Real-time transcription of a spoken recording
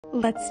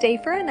Let's stay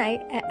for a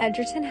night at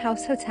Egerton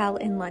House Hotel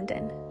in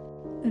London.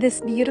 This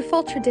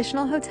beautiful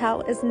traditional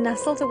hotel is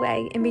nestled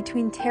away in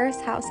between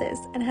terrace houses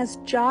and has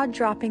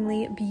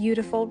jaw-droppingly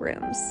beautiful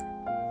rooms.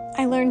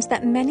 I learned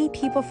that many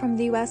people from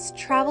the US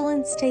travel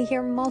and stay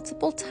here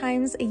multiple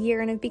times a year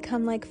and have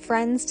become like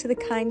friends to the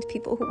kind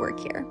people who work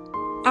here.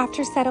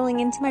 After settling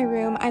into my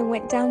room, I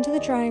went down to the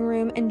drawing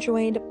room and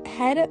joined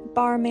head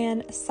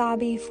barman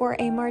Sabi for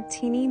a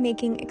martini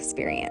making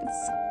experience.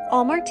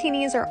 All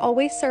martinis are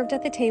always served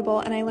at the table,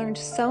 and I learned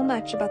so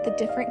much about the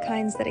different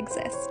kinds that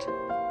exist.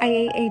 I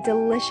ate a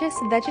delicious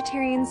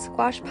vegetarian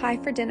squash pie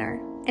for dinner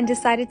and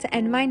decided to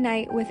end my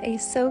night with a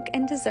soak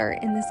and dessert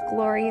in this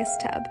glorious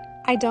tub.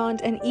 I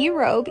donned an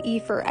E-robe, E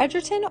for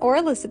Egerton or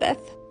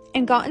Elizabeth,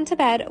 and got into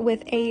bed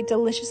with a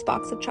delicious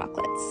box of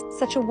chocolates.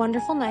 Such a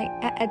wonderful night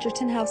at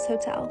Egerton House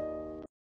Hotel.